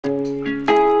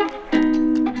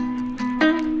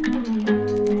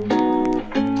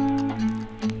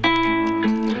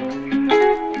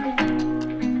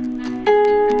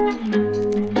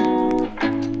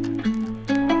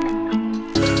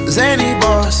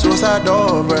suicide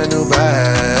door, brand new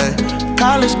bag.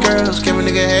 College girls, give a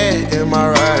nigga head in my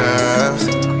Rafs.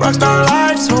 Rockstar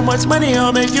life, so much money,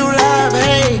 I'll make you laugh.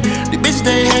 Hey, the bitch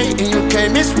they hate, and you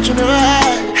can't miss what you never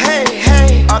had. Hey,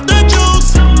 hey, off the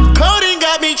juice, codeine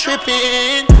got me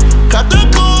tripping. Cut the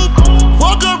coupe,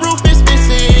 walker roof is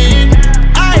missing.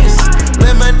 Ice,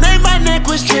 lemonade, my neck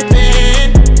was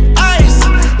tripping. Ice,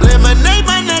 lemonade,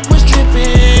 my neck was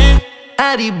tripping.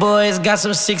 Addy boys got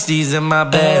some 60s in my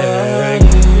bag.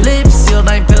 Lips sealed,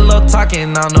 ain't pillow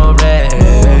talking on no rag.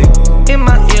 In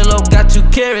my earlobe, got 2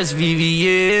 carats,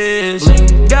 VVS.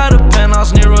 Bling. Got a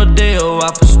penthouse near Rodeo,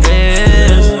 off for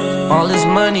stress. All this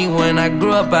money, when I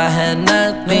grew up, I had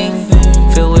nothing.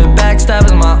 Filled with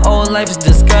backstabbing, my whole life is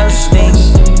disgusting.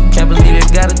 Can't believe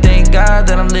it, gotta thank God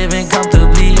that I'm living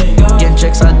comfortably. Getting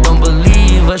checks, I don't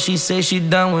believe, but she say she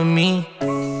done with me.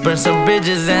 Burn some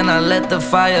bridges and I let the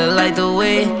fire light the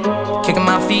way. Kicking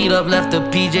my feet up, left the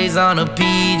PJs on a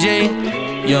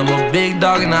PJ. Yeah, I'm a big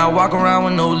dog and I walk around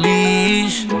with no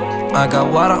leash. I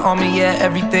got water on me, yeah,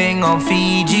 everything on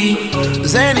Fiji.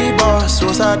 Xanny boss,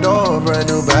 suicide door, brand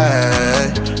new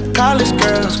bag. College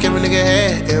girls, give a nigga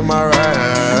head in my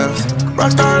Rafs.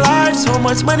 Rockstar life, so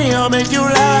much money, I'll make you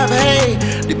laugh. Hey,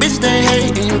 the bitch they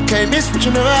hate, and you can't miss what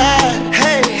you never had.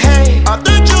 Hey, hey, off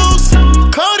the juice,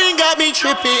 codeine got me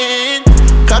tripping.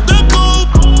 Cut the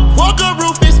coupe, walker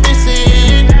roof is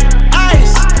missing.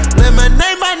 Ice,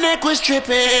 lemonade, my neck was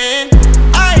tripping.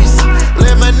 Ice,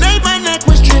 lemonade, my neck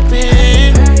was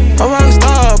tripping. A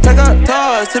rockstar, pack up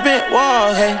toys, tipping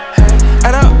walls, hey.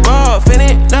 Add up raw,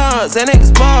 finish nuts, and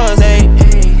expose, hey.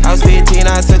 I was 15,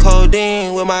 I took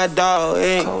codeine with my dog,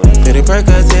 ayy. Pretty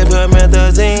Percocet, put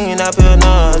methazine, I feel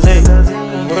nauseous.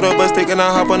 Put up a stick and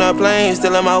I hop on a plane,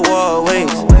 still in my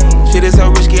wallways. Shit is so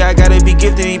risky, I gotta be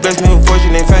gifted, he blessed me with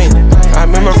fortune and fame. I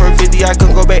remember from 50, I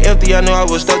couldn't go back empty, I knew I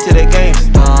was stuck to the game.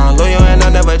 Loyal and I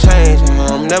never change,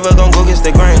 I'm never gonna go against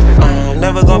the grain. I'm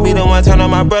never gonna be the one turn on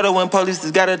my brother when police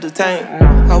just gotta detain.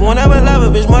 I won't ever love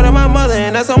a bitch more than my mother,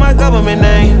 and that's on my government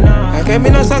name. I can't be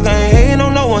no sucker, ain't hating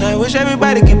on no one, I wish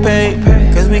everybody get paid.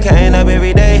 Cause we can't up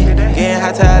every day, getting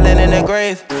hot talent in the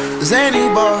grave.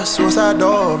 Xanny boss, suicide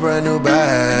door, brand new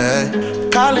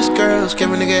bag. College girls,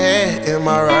 give a nigga head in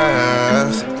my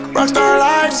Rafs. Rockstar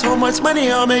life, so much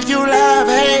money, I'll make you laugh.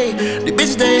 Hey, the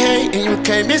bitch they hate, and you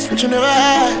can't miss what you never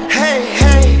had. Hey,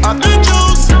 hey.